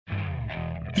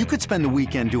You could spend the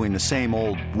weekend doing the same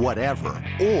old whatever,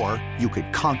 or you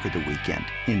could conquer the weekend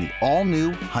in the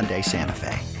all-new Hyundai Santa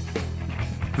Fe.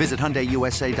 Visit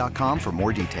HyundaiUSA.com for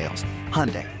more details.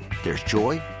 Hyundai, there's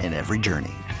joy in every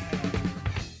journey.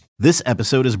 This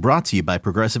episode is brought to you by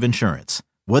Progressive Insurance.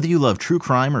 Whether you love true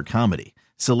crime or comedy,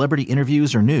 celebrity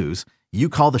interviews or news, you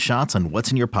call the shots on what's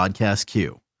in your podcast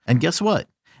queue. And guess what?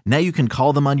 Now you can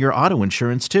call them on your auto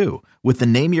insurance too with the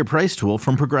Name Your Price tool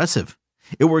from Progressive.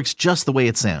 It works just the way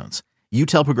it sounds. You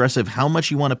tell Progressive how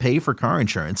much you want to pay for car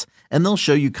insurance, and they'll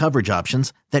show you coverage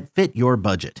options that fit your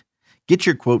budget. Get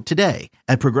your quote today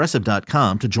at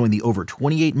Progressive.com to join the over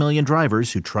 28 million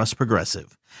drivers who trust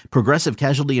Progressive. Progressive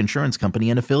Casualty Insurance Company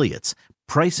and Affiliates.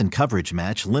 Price and coverage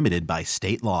match limited by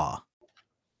state law.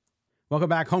 Welcome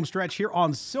back. Home stretch here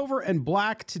on Silver and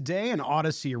Black today, an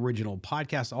Odyssey original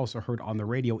podcast, also heard on the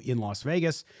radio in Las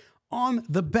Vegas on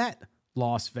The Bet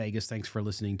Las Vegas. Thanks for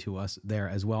listening to us there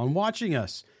as well and watching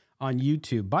us on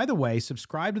YouTube. By the way,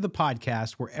 subscribe to the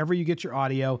podcast wherever you get your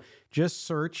audio. Just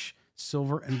search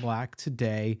Silver and Black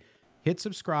today. Hit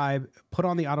subscribe, put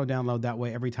on the auto download. That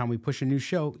way, every time we push a new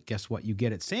show, guess what? You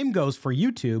get it. Same goes for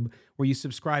YouTube, where you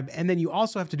subscribe. And then you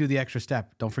also have to do the extra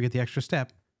step. Don't forget the extra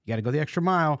step. You got to go the extra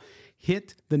mile.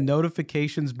 Hit the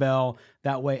notifications bell.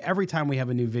 That way, every time we have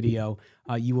a new video,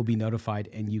 you will be notified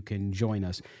and you can join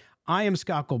us. I am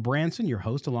Scott Branson, your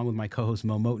host, along with my co-host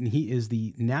Mo Moton. He is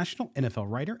the national NFL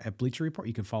writer at Bleacher Report.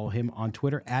 You can follow him on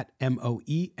Twitter at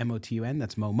MOEMOTUN.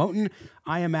 That's Mo Moton.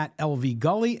 I am at LV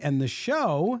Gully, and the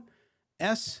show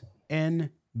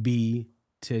SNB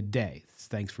Today.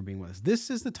 Thanks for being with us. This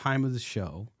is the time of the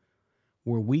show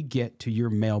where we get to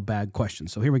your mailbag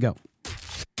questions. So here we go.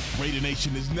 Raider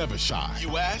Nation is never shy.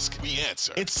 You ask, we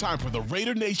answer. It's time for the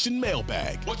Raider Nation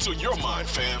Mailbag. What's on your mind,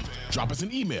 fam? Drop us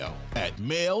an email at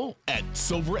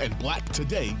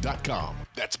mail@silverandblacktoday.com.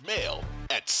 That's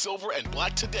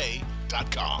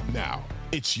mail@silverandblacktoday.com. Now,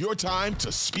 it's your time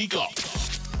to speak up.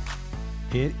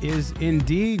 It is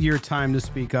indeed your time to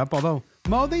speak up. Although,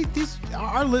 Mo,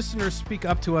 our listeners speak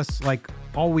up to us like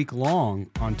all week long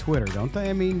on Twitter, don't they?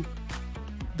 I mean,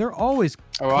 they're always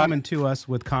coming to us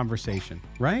with conversation,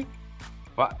 right?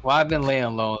 Well, I've been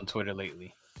laying low on Twitter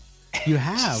lately. You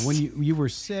have. When you were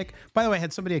sick. By the way, I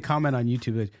had somebody comment on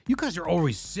YouTube that you guys are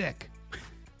always sick.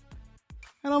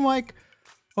 And I'm like,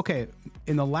 okay,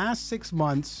 in the last 6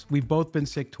 months, we've both been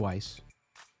sick twice.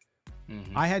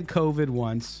 Mm-hmm. I had COVID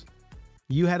once.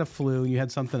 You had a flu. You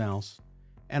had something else.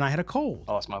 And I had a cold.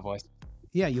 Lost my voice.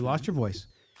 Yeah, you lost your voice.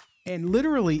 And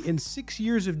literally in 6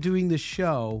 years of doing this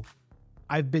show,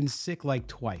 I've been sick like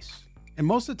twice. And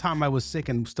most of the time I was sick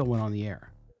and still went on the air.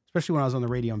 Especially when I was on the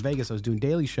radio in Vegas. I was doing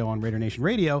Daily Show on Raider Nation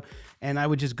Radio, and I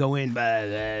would just go in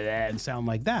and sound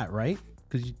like that, right?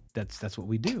 Because that's what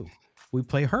we do. We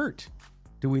play hurt.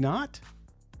 Do we not?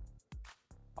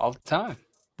 All the time.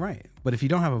 Right. But if you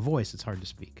don't have a voice, it's hard to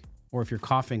speak. Or if you're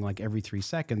coughing like every 3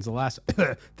 seconds, the last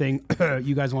thing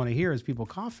you guys want to hear is people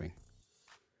coughing.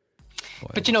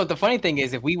 Boy. But you know, the funny thing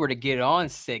is, if we were to get on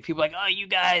sick, people are like, oh, you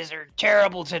guys are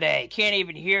terrible today. Can't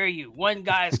even hear you. One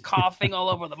guy's coughing all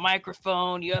over the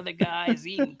microphone. The other guy's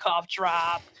eating cough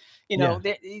drop. You know,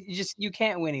 you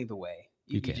can't win either way.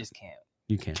 You just can't.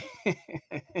 You can't.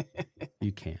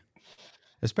 You can't.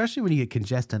 Especially when you get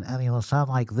congested and you'll sound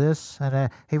like this. And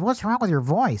hey, what's wrong with your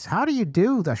voice? How do you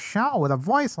do the show with a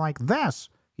voice like this?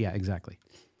 Yeah, exactly.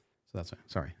 So that's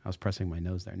sorry. I was pressing my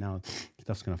nose there. Now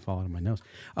stuff's going to fall out of my nose.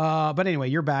 But anyway,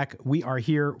 you're back. We are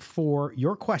here for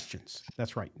your questions.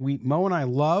 That's right. Mo and I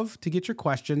love to get your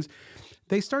questions.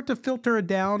 They start to filter it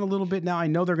down a little bit now. I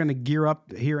know they're going to gear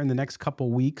up here in the next couple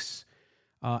weeks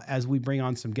as we bring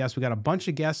on some guests. We got a bunch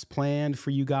of guests planned for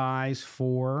you guys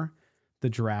for the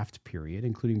draft period,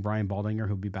 including Brian Baldinger,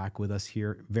 who'll be back with us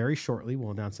here very shortly.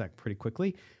 We'll announce that pretty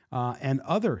quickly. And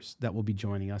others that will be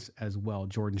joining us as well.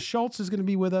 Jordan Schultz is going to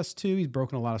be with us too. He's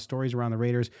broken a lot of stories around the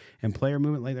Raiders and player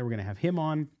movement lately. We're going to have him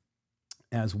on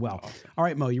as well. Awesome. All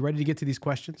right, Mo, you ready to get to these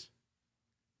questions?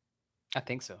 I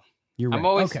think so. You're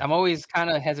right. I'm always kind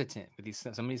of hesitant with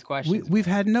some of these questions. We've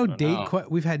had no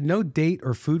date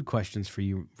or food questions for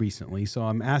you recently, so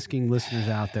I'm asking listeners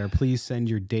out there, please send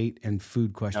your date and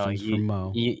food questions for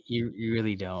Mo. You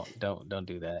really don't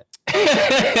do that.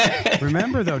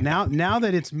 Remember though, now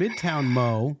that it's Midtown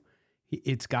Mo,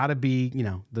 it's got to be,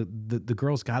 the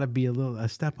girl's got to be a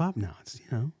step up now. It's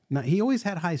now he always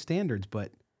had high standards,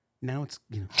 but now it's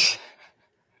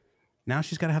now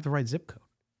she's got to have the right zip code.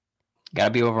 Got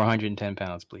to be over 110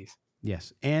 pounds, please.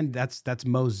 Yes, and that's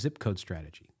Mo's zip code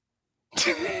strategy.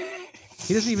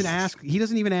 He doesn't even ask.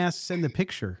 Send the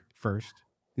picture first.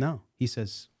 No, he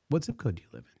says, "What zip code do you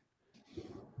live in?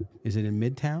 Is it in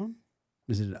Midtown?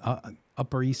 Is it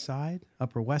Upper East Side,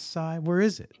 Upper West Side? Where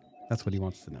is it? That's what he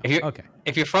wants to know.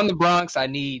 If you're from the Bronx, I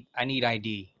need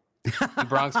ID. You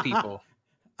Bronx people.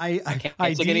 I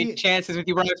can't take any chances with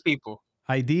you Bronx people.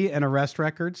 ID and arrest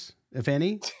records, if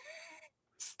any.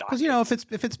 Because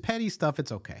if it's petty stuff,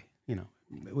 it's okay.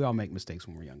 We all make mistakes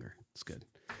when we're younger. It's good.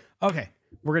 Okay,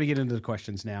 we're gonna get into the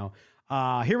questions now.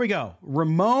 Here we go.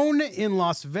 Ramon in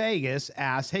Las Vegas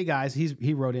asks, "Hey guys,"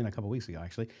 he wrote in a couple weeks ago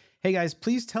actually. "Hey guys,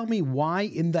 please tell me why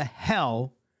in the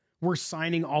hell we're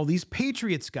signing all these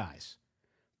Patriots guys.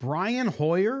 Brian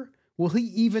Hoyer, will he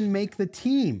even make the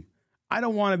team? I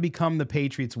don't want to become the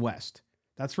Patriots West."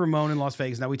 That's Ramon in Las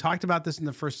Vegas. Now, we talked about this in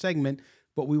the first segment,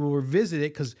 but we will revisit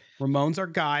it because Ramon's our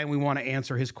guy and we want to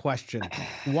answer his question.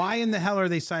 Why in the hell are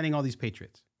they signing all these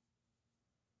Patriots?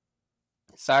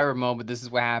 Sorry, Ramon, but this is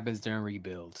what happens during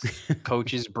rebuilds.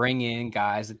 Coaches bring in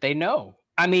guys that they know.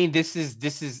 I mean, this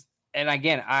is, and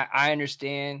again, I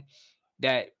understand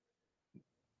that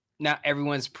not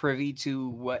everyone's privy to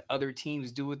what other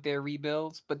teams do with their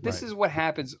rebuilds, but this is what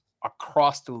happens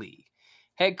across the league.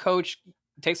 Head coach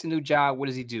takes a new job. What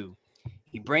does he do?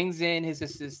 He brings in his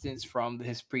assistants from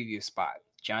his previous spot.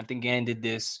 Jonathan Gannon did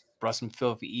this, brought some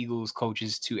filthy Eagles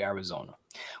coaches to Arizona.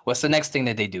 What's the next thing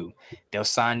that they do? They'll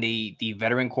sign the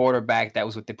veteran quarterback that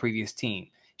was with the previous team.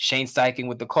 Shane Steichen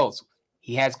with the Colts.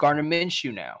 He has Gardner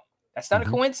Minshew now. That's not a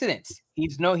coincidence.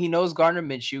 He knows Gardner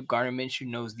Minshew. Gardner Minshew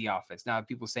knows the offense. Now,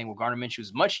 people saying, well, Gardner Minshew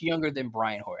is much younger than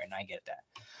Brian Hoyer, and I get that.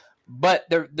 But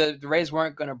the Rays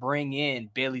weren't going to bring in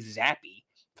Bailey Zappi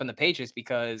from the Patriots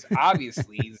because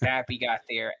obviously Zappi got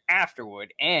there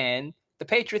afterward, and the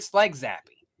Patriots like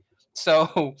Zappi.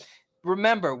 So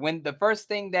remember, one of the first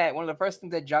things that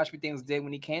Josh McDaniels did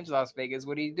when he came to Las Vegas,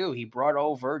 what did he do? He brought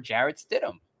over Jarrett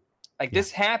Stidham.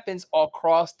 This happens all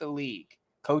across the league.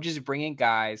 Coaches bring in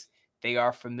guys they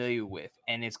are familiar with,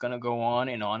 and it's going to go on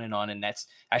and on and on. And that's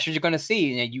what you're going to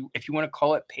see. And if you want to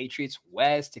call it Patriots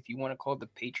West, if you want to call it the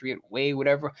Patriot Way,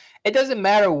 whatever, it doesn't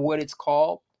matter what it's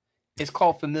called. It's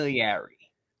called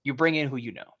familiarity. You bring in who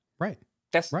you know. Right.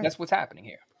 That's what's happening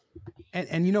here.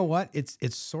 And you know what?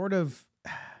 It's sort of,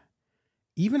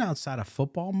 even outside of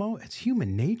football mode, it's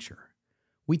human nature.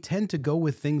 We tend to go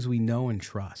with things we know and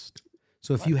trust.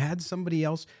 So if you had somebody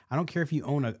else, I don't care if you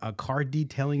own a car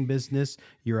detailing business,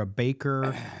 you're a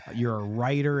baker, you're a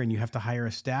writer, and you have to hire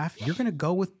a staff, you're going to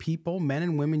go with people, men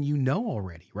and women you know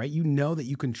already, right? You know that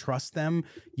you can trust them.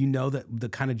 You know that the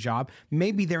kind of job,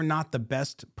 maybe they're not the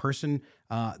best person,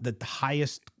 the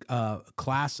highest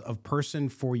class of person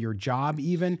for your job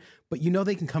even, but you know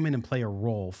they can come in and play a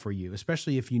role for you,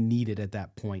 especially if you need it at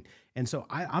that point. And so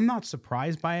I'm not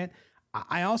surprised by it.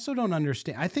 I also don't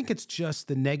understand. I think it's just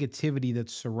the negativity that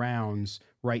surrounds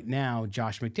right now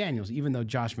Josh McDaniels. Even though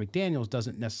Josh McDaniels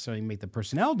doesn't necessarily make the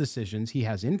personnel decisions, he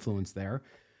has influence there.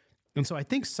 And so I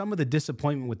think some of the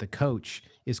disappointment with the coach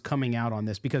is coming out on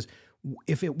this, because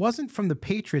if it wasn't from the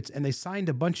Patriots and they signed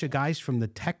a bunch of guys from the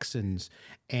Texans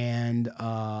and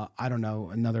I don't know,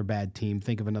 another bad team,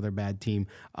 think of another bad team,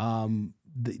 Washington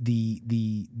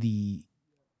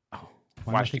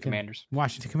Commanders.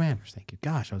 Washington Commanders. Thank you.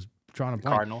 Gosh, I was drawing a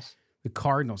blank. Cardinals. The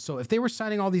Cardinals. So if they were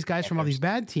signing all these guys from all these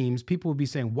bad teams, people would be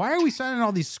saying, why are we signing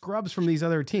all these scrubs from these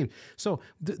other teams? So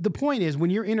the point is, when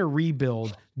you're in a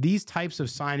rebuild, these types of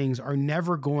signings are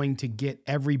never going to get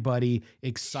everybody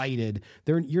excited.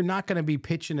 You're not going to be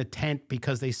pitching a tent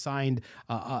because they signed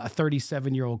a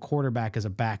 37-year-old quarterback as a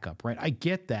backup, right? I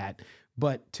get that.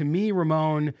 But to me,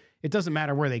 Ramon, it doesn't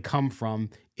matter where they come from.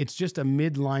 It's just a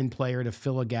midline player to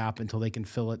fill a gap until they can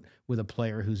fill it with a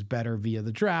player who's better via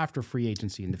the draft or free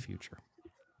agency in the future.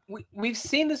 We've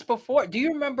seen this before. Do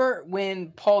you remember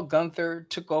when Paul Gunther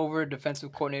took over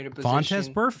defensive coordinator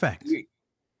position?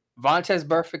 Vontaze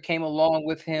Burfict came along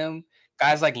with him.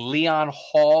 Guys like Leon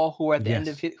Hall, who at the end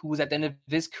of who was at the end of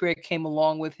his career, came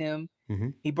along with him. Mm-hmm.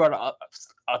 He brought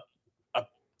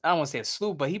I don't want to say a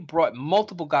slew, but he brought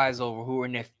multiple guys over who were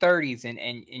in their 30s,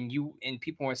 and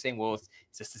people weren't saying, well, is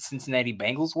this the Cincinnati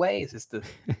Bengals way? Is this the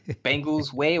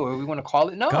Bengals way, or we want to call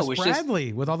it? No, Gus it was Bradley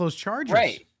just, with all those Chargers,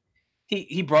 right?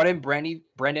 He brought in Brendan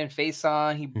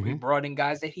Faison. He brought in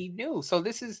guys that he knew. So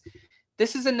this is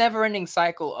a never-ending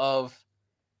cycle of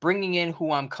bringing in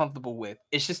who I'm comfortable with.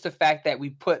 It's just the fact that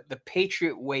we put the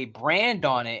Patriot Way brand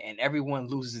on it, and everyone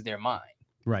loses their mind.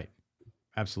 Right.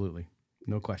 Absolutely.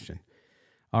 No question.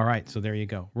 All right, so there you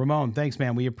go. Ramon, thanks,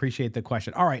 man. We appreciate the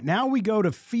question. All right, now we go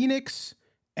to Phoenix,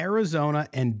 Arizona,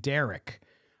 and Derek.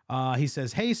 He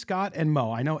says, hey, Scott and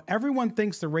Mo, I know everyone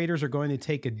thinks the Raiders are going to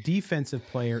take a defensive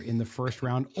player in the first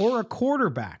round or a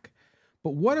quarterback,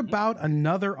 but what about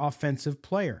another offensive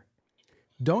player?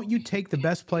 Don't you take the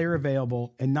best player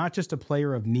available and not just a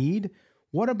player of need?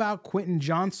 What about Quentin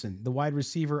Johnson, the wide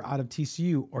receiver out of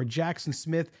TCU, or Jackson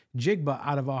Smith-Jigba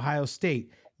out of Ohio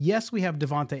State? Yes, we have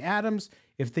Devontae Adams.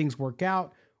 If things work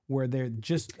out where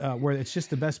it's just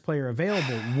the best player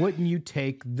available, wouldn't you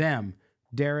take them?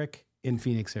 Derek in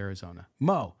Phoenix, Arizona.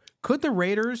 Mo, could the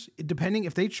Raiders, depending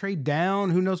if they trade down,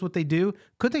 who knows what they do,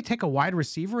 could they take a wide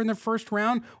receiver in the first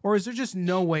round, or is there just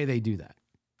no way they do that?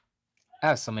 I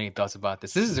have so many thoughts about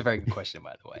this. This is a very good question,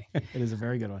 by the way. It is a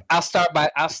very good one. I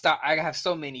have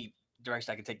so many directions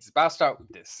I can take this, but I'll start with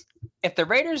this. If the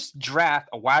Raiders draft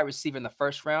a wide receiver in the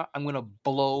first round, I'm going to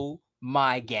blow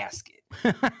my gasket.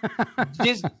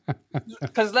 Just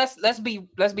because let's be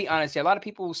honest here. A lot of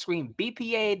people will scream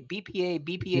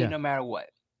BPA, no matter what.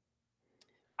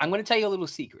 I'm going to tell you a little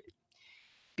secret.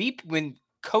 When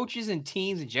coaches and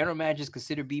teams and general managers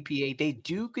consider BPA, they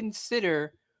do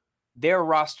consider their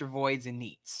roster voids and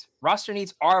needs. Roster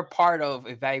needs are a part of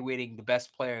evaluating the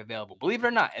best player available. Believe it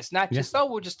or not, it's not just,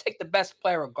 we'll just take the best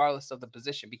player regardless of the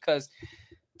position, because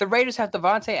the Raiders have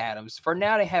Devontae Adams. For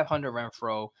now, they have Hunter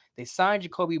Renfrow. They signed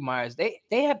Jacoby Myers. They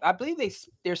have, I believe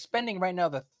they're spending right now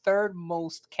the third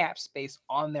most cap space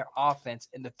on their offense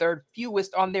and the third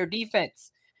fewest on their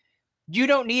defense. You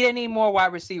don't need any more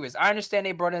wide receivers. I understand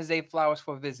they brought in Zay Flowers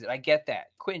for a visit. I get that.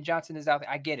 Quentin Johnson is out there.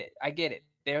 I get it.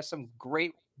 There's some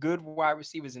good wide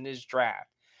receivers in this draft,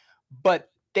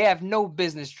 but they have no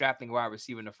business drafting a wide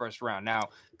receiver in the first round. Now,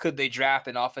 could they draft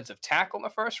an offensive tackle in the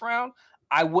first round?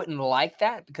 I wouldn't like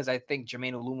that, because I think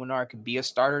Jermaine Illuminar could be a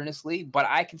starter in this league, but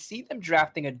I can see them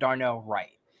drafting a Darnell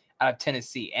Wright out of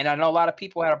Tennessee. And I know a lot of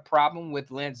people had a problem with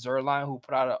Lance Zierlein, who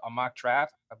put out a mock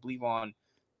draft, I believe on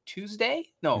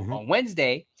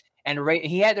Wednesday, and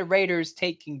he had the Raiders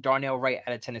taking Darnell Wright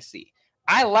out of Tennessee.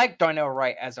 I like Darnell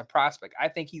Wright as a prospect. I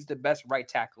think he's the best right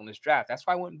tackle in this draft. That's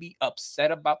why I wouldn't be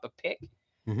upset about the pick.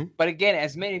 Mm-hmm. But again,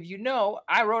 as many of you know,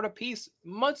 I wrote a piece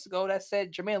months ago that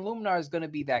said Jermaine Illuminar is going to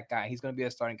be that guy. He's going to be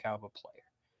a starting caliber player.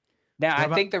 Now,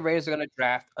 I think the Raiders are going to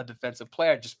draft a defensive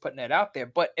player, just putting that out there.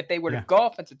 But if they were to go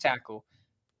offensive tackle,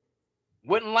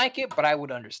 wouldn't like it, but I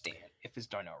would understand if it's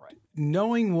Darnell Wright.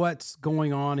 Knowing what's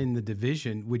going on in the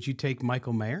division, would you take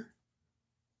Michael Mayer?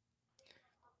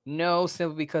 No,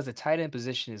 simply because the tight end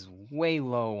position is way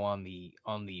low on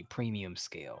the premium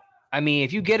scale. I mean,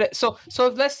 if you get it, so if,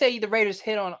 let's say the Raiders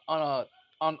hit on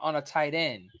a tight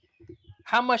end,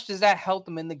 how much does that help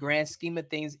them in the grand scheme of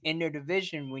things in their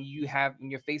division when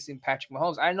you're facing Patrick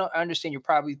Mahomes? I understand you're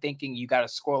probably thinking you got to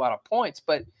score a lot of points,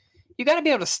 but you got to be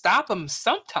able to stop him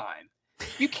sometime.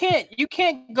 You can't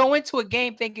go into a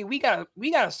game thinking we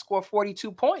gotta score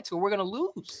 42 points or we're gonna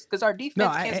lose because our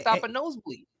defense can't stop a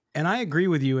nosebleed. And I agree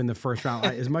with you in the first round.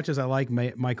 As much as I like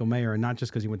Michael Mayer, and not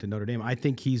just because he went to Notre Dame, I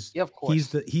think he's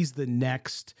the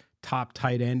next top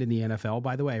tight end in the NFL.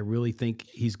 By the way, I really think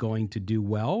he's going to do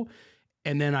well.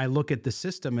 And then I look at the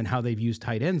system and how they've used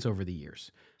tight ends over the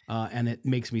years, and it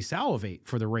makes me salivate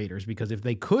for the Raiders, because if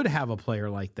they could have a player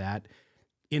like that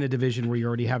in a division where you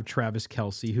already have Travis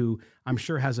Kelce, who I'm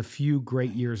sure has a few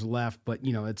great years left, but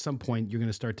at some point you're going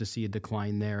to start to see a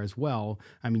decline there as well.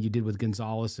 I mean, you did with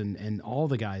Gonzalez and all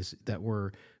the guys that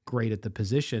were great at the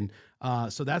position.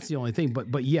 So that's the only thing.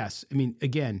 But yes, I mean,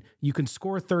 again, you can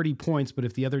score 30 points, but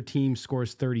if the other team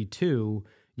scores 32,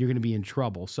 you're going to be in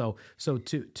trouble. So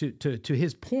to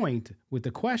his point with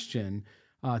the question,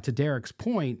 to Derek's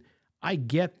point, I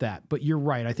get that, but you're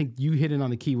right. I think you hit it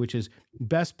on the key, which is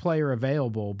best player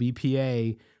available,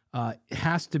 BPA,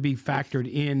 has to be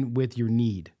factored in with your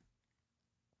need.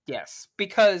 Yes,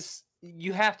 because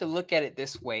you have to look at it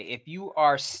this way. If you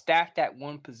are stacked at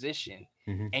one position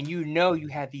and you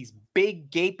have these big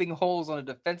gaping holes on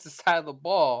the defensive side of the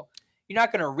ball, you're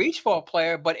not going to reach for a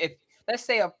player. But if, let's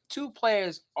say, two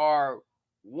players are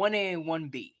 1A and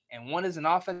 1B, and one is an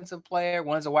offensive player,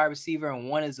 one is a wide receiver, and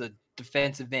one is a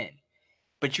defensive end,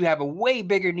 but you have a way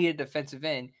bigger needed defensive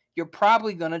end, you're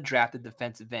probably going to draft a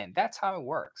defensive end. That's how it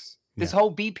works. Yeah. This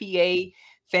whole BPA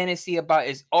fantasy about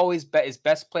is always is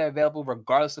best player available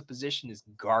regardless of position is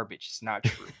garbage. It's not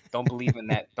true. Don't believe in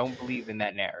that. Don't believe in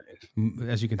that narrative.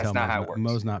 As you can tell,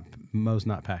 Mo's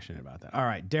not passionate about that. All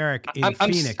right, Derek in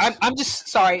Phoenix. I'm just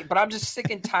sorry, but I'm just sick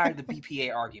and tired of the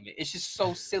BPA argument. It's just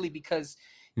so silly because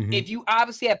if you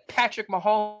obviously have Patrick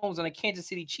Mahomes on the Kansas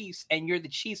City Chiefs and you're the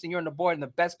Chiefs and you're on the board and the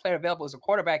best player available is a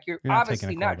quarterback, you're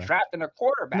obviously not drafting a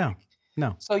quarterback.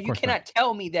 No. So you cannot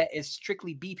tell me that it's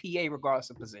strictly BPA regardless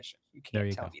of position. You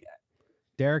can't tell me that.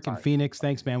 Derek in Phoenix,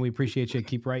 thanks, man. We appreciate you.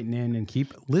 Keep writing in and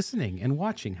keep listening and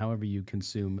watching however you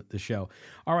consume the show.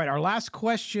 All right, our last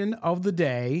question of the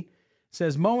day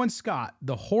says, Mo and Scott,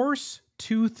 the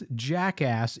horse-toothed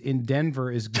jackass in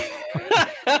Denver is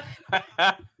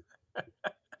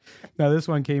Now, this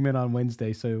one came in on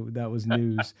Wednesday, so that was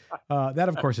news. That,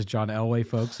 of course, is John Elway,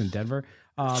 folks, in Denver.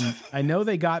 I know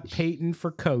they got Peyton for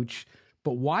coach,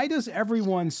 but why does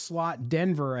everyone slot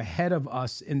Denver ahead of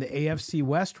us in the AFC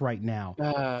West right now?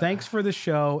 Thanks for the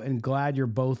show, and glad you're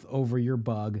both over your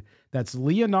bug. That's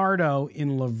Leonardo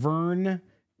in Laverne,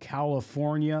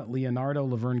 California. Leonardo,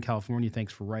 Laverne, California.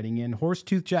 Thanks for writing in.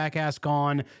 Horsetooth Jackass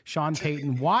gone. Sean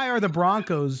Payton. Why are the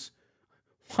Broncos...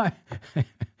 Why?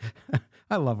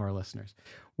 I love our listeners.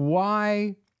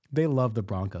 Why? They love the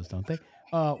Broncos, don't they?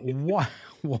 Why?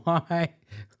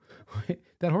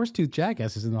 That Horsetooth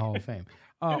Jackass is in the Hall of Fame.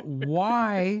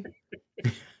 Why?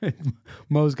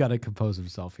 Mo's got to compose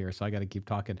himself here, so I got to keep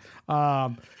talking.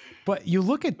 But you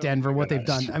look at Denver, what they've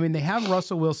done. I mean, they have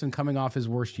Russell Wilson coming off his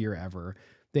worst year ever.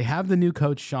 They have the new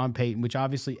coach, Sean Payton, which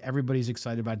obviously everybody's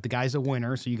excited about. The guy's a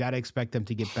winner, so you got to expect them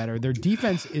to get better. Their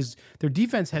defense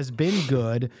has been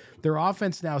good. Their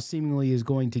offense now seemingly is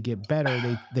going to get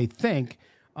better. They think.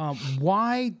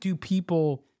 Why do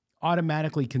people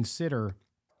automatically consider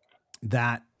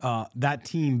that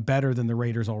team better than the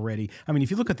Raiders already? I mean,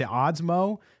 if you look at the odds,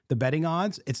 Mo, the betting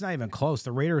odds, it's not even close.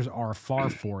 The Raiders are far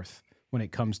fourth when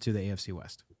it comes to the AFC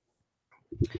West.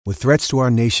 With threats to our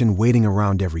nation waiting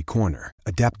around every corner,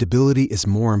 adaptability is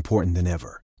more important than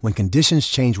ever. When conditions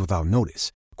change without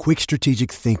notice, quick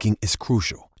strategic thinking is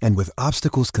crucial. And with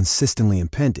obstacles consistently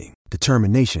impending,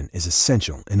 determination is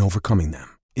essential in overcoming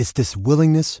them. It's this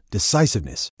willingness,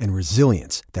 decisiveness, and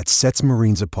resilience that sets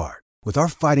Marines apart. With our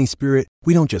fighting spirit,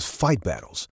 we don't just fight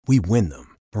battles, we win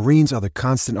them. Marines are the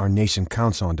constant our nation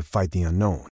counts on to fight the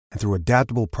unknown. And through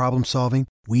adaptable problem solving,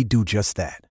 we do just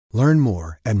that. Learn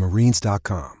more at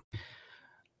Marines.com.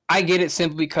 I get it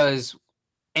simply because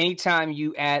anytime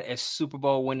you add a Super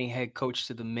Bowl winning head coach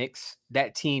to the mix,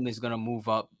 that team is going to move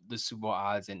up the Super Bowl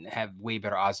odds and have way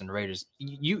better odds than the Raiders.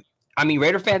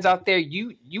 Raider fans out there,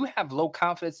 you have low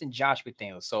confidence in Josh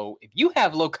McDaniels. So if you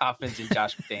have low confidence in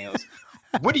Josh McDaniels,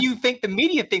 what do you think the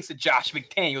media thinks of Josh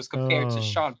McDaniels compared to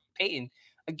Sean Payton,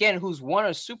 again, who's won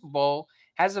a Super Bowl,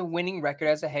 has a winning record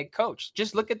as a head coach?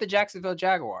 Just look at the Jacksonville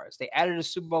Jaguars. They added a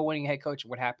Super Bowl winning head coach.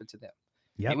 What happened to them?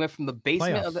 Yep. They went from the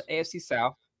basement of the AFC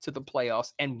South to the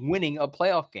playoffs and winning a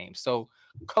playoff game. So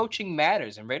coaching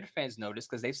matters, and Raider fans know this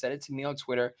because they've said it to me on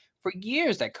Twitter for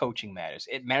years that coaching matters.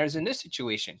 It matters in this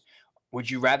situation. Would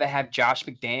you rather have Josh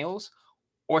McDaniels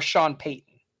or Sean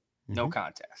Payton? No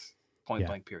contest. Point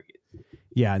blank, period.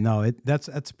 Yeah, no, that's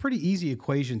a pretty easy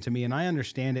equation to me, and I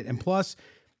understand it. And plus,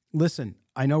 listen,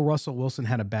 I know Russell Wilson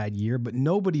had a bad year, but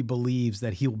nobody believes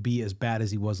that he'll be as bad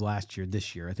as he was last year,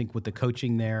 this year. I think with the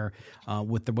coaching there,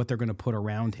 with what they're going to put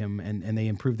around him, and they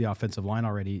improved the offensive line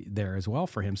already there as well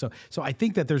for him. So I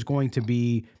think that there's going to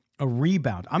be a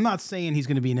rebound. I'm not saying he's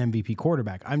going to be an MVP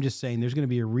quarterback. I'm just saying there's going to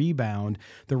be a rebound.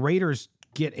 The Raiders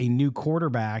get a new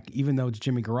quarterback, even though it's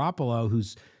Jimmy Garoppolo,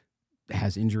 who's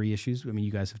has injury issues. I mean,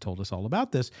 you guys have told us all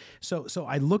about this. So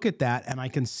I look at that and I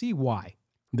can see why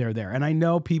they're there. And I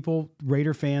know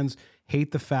Raider fans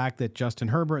hate the fact that Justin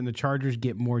Herbert and the Chargers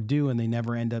get more due and they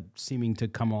never end up seeming to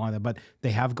come along, but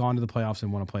they have gone to the playoffs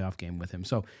and won a playoff game with him.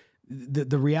 So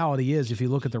the reality is, if you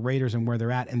look at the Raiders and where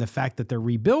they're at and the fact that they're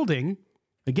rebuilding,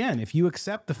 again, if you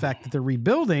accept the fact that they're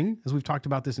rebuilding, as we've talked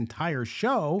about this entire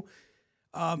show,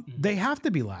 they have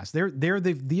to be last. They're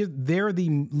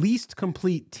the least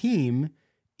complete team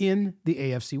in the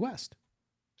AFC West.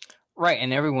 Right,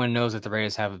 and everyone knows that the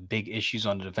Raiders have big issues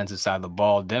on the defensive side of the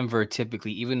ball. Denver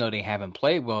typically, even though they haven't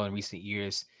played well in recent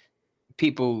years,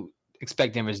 people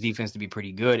expect Denver's defense to be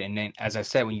pretty good. And then, as I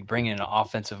said, when you bring in an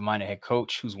offensive-minded head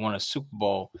coach who's won a Super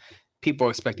Bowl, people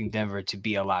are expecting Denver to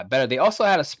be a lot better. They also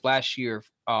had a splashier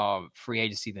free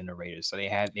agency than the Raiders. So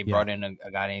they brought in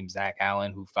a guy named Zach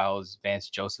Allen who follows Vance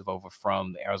Joseph over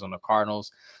from the Arizona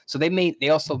Cardinals. So they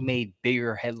also made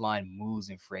bigger headline moves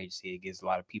in free agency. It gives a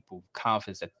lot of people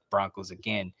confidence that the Broncos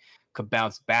again could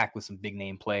bounce back with some big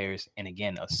name players and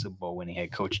again a Super Bowl winning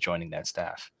head coach joining that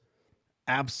staff.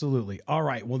 Absolutely. All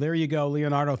right. Well, there you go,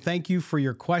 Leonardo. Thank you for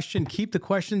your question. Keep the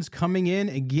questions coming in.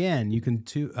 Again, you can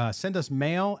send us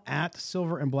mail at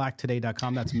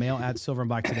silverandblacktoday.com. That's mail at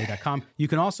silverandblacktoday.com. You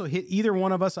can also hit either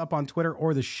one of us up on Twitter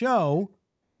or the show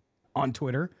on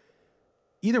Twitter.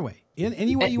 Either way, in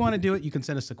any way you want to do it, you can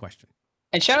send us a question.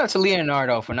 And shout out to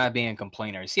Leonardo for not being a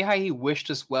complainer. See how he wished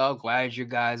us well? Glad you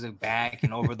guys are back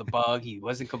and over the bug. He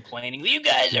wasn't complaining. You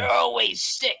guys are always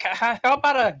sick. How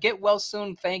about a get well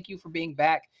soon? Thank you for being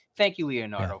back. Thank you,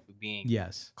 Leonardo, for being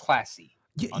classy.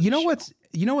 You know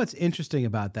what's interesting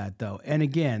about that, though? And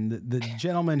again, the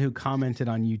gentleman who commented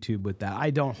on YouTube with that, I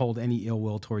don't hold any ill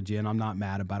will towards you, and I'm not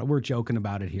mad about it. We're joking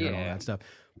about it here and all that stuff.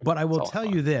 But I will tell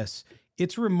you this.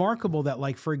 it's remarkable that,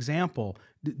 like, for example,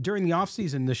 during the off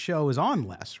season, the show is on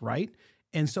less, right?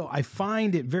 And so I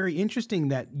find it very interesting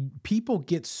that people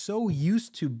get so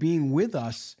used to being with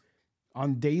us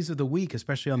on days of the week,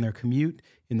 especially on their commute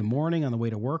in the morning, on the way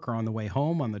to work, or on the way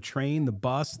home, on the train, the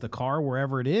bus, the car,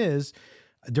 wherever it is,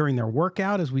 during their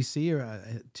workout, as we see.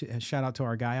 Shout out to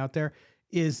our guy out there.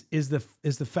 Is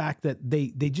the fact that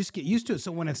they just get used to it.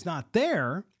 So when it's not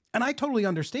there, and I totally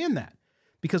understand that,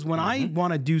 because when I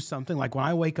want to do something, like when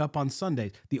I wake up on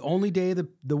Sundays, the only day of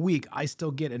the week I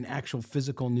still get an actual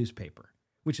physical newspaper,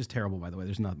 which is terrible, by the way.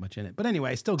 There's not much in it, but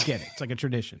anyway, I still get it. It's like a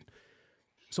tradition.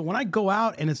 So when I go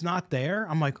out and it's not there,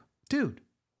 I'm like, dude,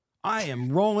 I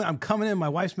am rolling. I'm coming in. My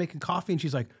wife's making coffee, and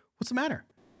she's like, "What's the matter?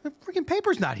 The freaking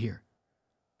paper's not here."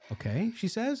 Okay, she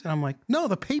says, and I'm like, "No,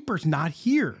 the paper's not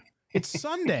here. It's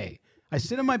Sunday. I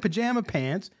sit in my pajama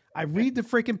pants, I read the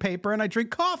freaking paper, and I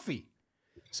drink coffee."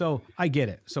 So I get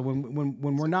it. So when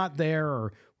we're not there,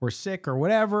 or we're sick or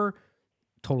whatever,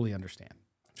 totally understand.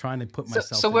 I'm trying to put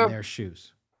myself in their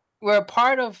shoes. We're a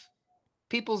part of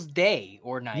people's day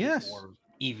or night or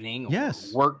evening or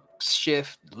work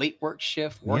shift, late work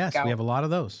shift, workout. Yes, we have a lot of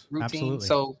those. Routine. Absolutely.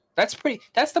 So that's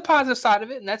the positive side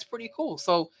of it, and that's pretty cool.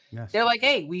 So they're like,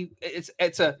 hey,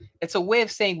 it's a way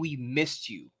of saying we missed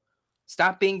you.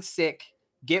 Stop being sick,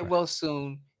 get well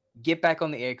soon, get back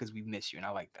on the air because we miss you. And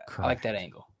I like that. Correct. I like that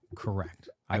angle. Correct.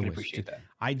 I can appreciate that.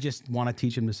 I just want to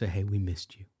teach them to say, hey, we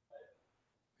missed you.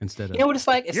 Instead of, you know what it's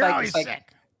like? You're always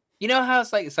sick. You know how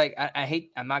it's like I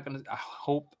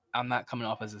hope I'm not coming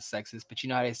off as a sexist, but you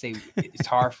know how they say it's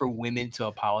hard for women to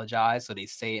apologize, so they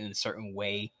say it in a certain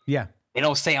way. Yeah. They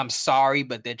don't say I'm sorry,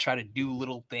 but they try to do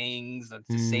little things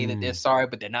to say that they're sorry,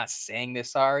 but they're not saying they're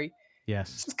sorry.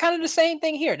 Yes. It's kind of the same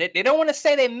thing here. They don't want to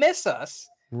say they miss us.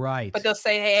 Right. But they'll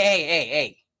say,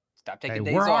 hey, stop taking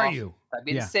days off. Where are you? Stop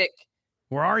getting sick.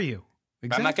 Where are you?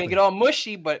 Exactly. I'm not going to get all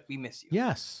mushy, but we miss you.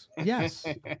 Yes.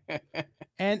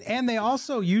 And they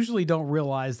also usually don't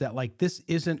realize that, like, this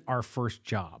isn't our first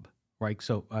job, right?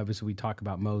 So obviously we talk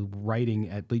about Mo writing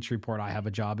at Bleacher Report. I have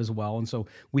a job as well. And so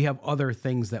we have other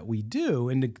things that we do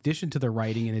in addition to the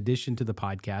writing, in addition to the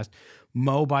podcast.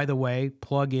 Mo, by the way,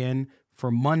 plug in for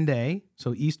Monday.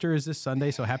 So Easter is this Sunday.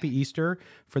 So happy Easter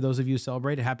for those of you who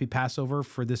celebrate it. Happy Passover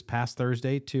for this past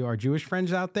Thursday to our Jewish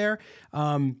friends out there.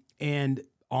 And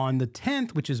on the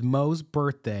 10th, which is Mo's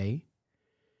birthday,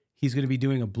 he's going to be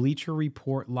doing a Bleacher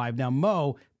Report live. Now,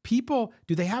 Mo, people,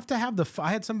 do they have to have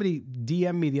I had somebody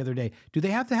DM me the other day. Do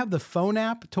they have to have the phone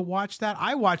app to watch that?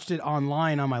 I watched it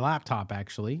online on my laptop,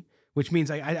 actually, which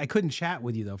means I couldn't chat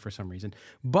with you, though, for some reason.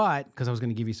 But, because I was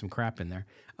going to give you some crap in there.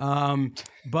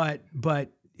 But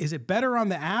is it better on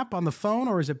the app on the phone,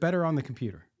 or is it better on the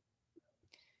computer?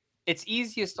 It's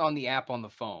easiest on the app on the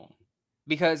phone.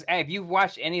 Because if you've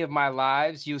watched any of my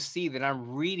lives, you'll see that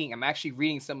I'm actually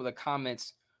reading some of the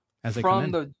comments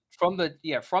from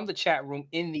the chat room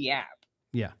in the app.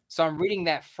 Yeah. So I'm reading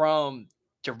that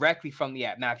directly from the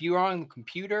app. Now, if you're on the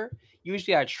computer,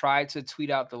 usually I try to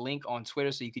tweet out the link on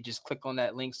Twitter so you could just click on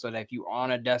that link, so that if you're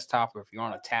on a desktop or if you're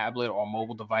on a tablet or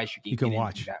mobile device, you can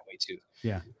watch that way too.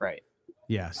 Yeah. Right.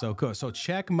 Yeah. So cool. So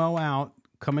check Mo out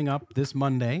coming up this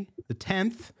Monday, the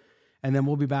 10th. And then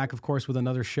we'll be back, of course, with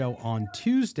another show on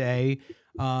Tuesday,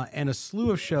 and a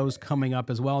slew of shows coming up,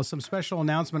 as well as some special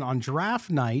announcement on draft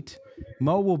night.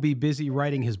 Mo will be busy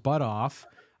writing his butt off.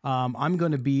 I'm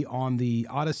going to be on the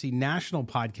Odyssey National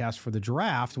podcast for the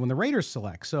draft when the Raiders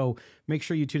select. So make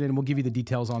sure you tune in, and we'll give you the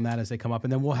details on that as they come up.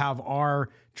 And then we'll have our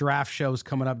draft shows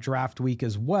coming up draft week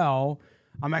as well.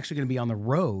 I'm actually going to be on the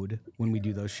road when we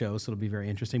do those shows, so it'll be very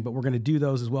interesting. But we're going to do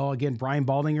those as well. Again, Brian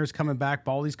Baldinger's coming back,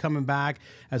 Baldy's coming back,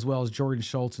 as well as Jordan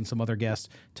Schultz and some other guests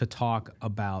to talk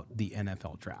about the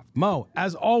NFL draft. Mo,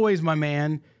 as always, my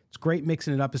man, it's great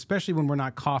mixing it up, especially when we're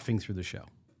not coughing through the show.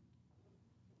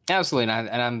 Absolutely,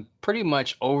 and I'm pretty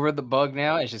much over the bug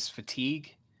now. It's just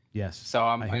fatigue. Yes. So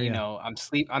I'm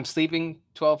sleeping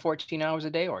 12, 14 hours a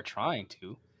day, or trying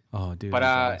to. Oh, dude. But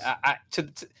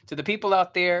to the people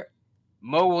out there,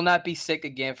 Mo will not be sick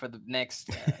again for the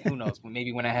next, who knows,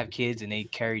 maybe when I have kids and they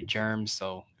carry germs.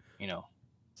 So,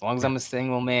 as long as I'm a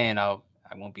single man, I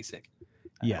won't be sick.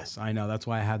 Yes, I know. That's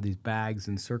why I have these bags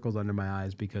and circles under my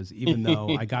eyes, because even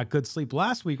though I got good sleep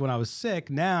last week when I was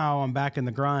sick, now I'm back in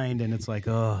the grind, and it's like,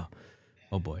 oh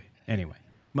boy. Anyway,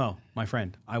 Mo, my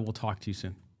friend, I will talk to you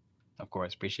soon. Of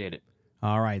course. Appreciate it.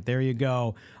 All right. There you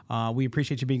go. We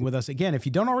appreciate you being with us. Again, if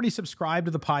you don't already subscribe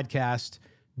to the podcast,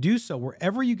 do so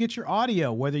wherever you get your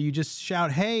audio, whether you just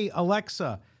shout, hey,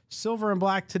 Alexa, Silver and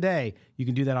Black Today. You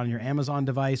can do that on your Amazon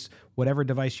device, whatever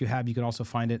device you have. You can also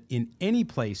find it in any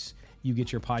place you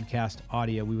get your podcast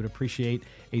audio. We would appreciate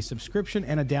a subscription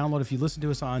and a download. If you listen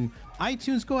to us on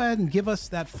iTunes, go ahead and give us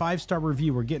that 5-star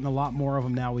review. We're getting a lot more of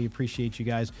them now. We appreciate you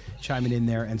guys chiming in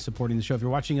there and supporting the show. If you're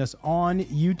watching us on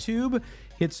YouTube,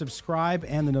 hit subscribe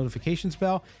and the notifications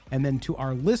bell. And then to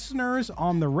our listeners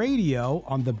on the radio,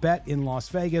 on The Bet in Las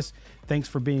Vegas, thanks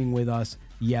for being with us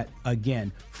yet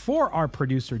again. For our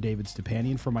producer, David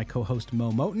Stepanian, for my co-host,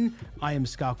 Mo Moten, I am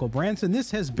Skakko Branson. This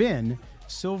has been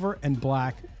Silver and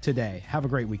Black Today. Have a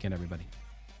great weekend, everybody.